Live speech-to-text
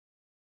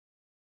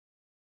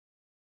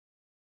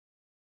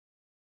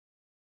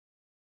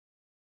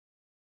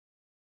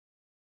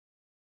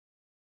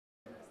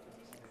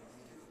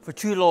For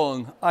too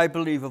long, I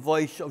believe the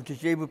voice of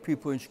disabled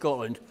people in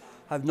Scotland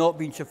have not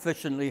been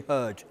sufficiently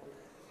heard.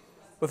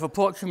 With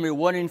approximately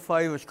 1 in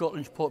 5 of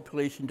Scotland's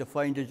population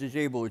defined as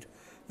disabled,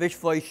 this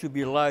voice should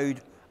be loud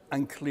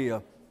and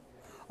clear.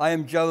 I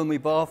am Jeremy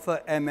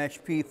Balfour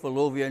MSP for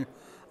Lothian,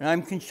 and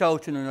I'm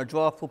consulting on a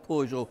draft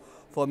proposal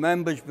for a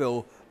Members'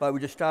 Bill that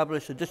would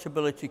establish a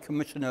Disability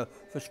Commissioner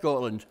for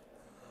Scotland.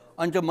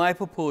 Under my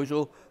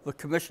proposal, the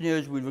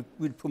Commissioners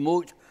would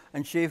promote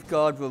and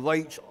safeguard the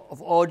rights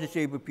of all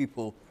disabled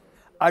people,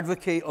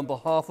 advocate on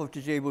behalf of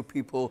disabled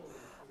people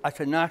at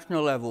a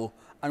national level,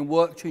 and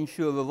work to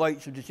ensure the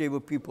rights of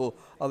disabled people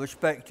are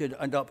respected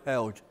and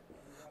upheld.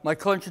 My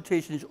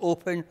consultation is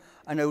open,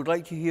 and I would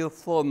like to hear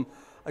from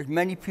as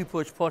many people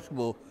as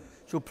possible,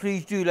 so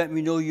please do let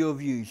me know your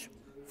views.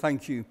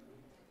 Thank you.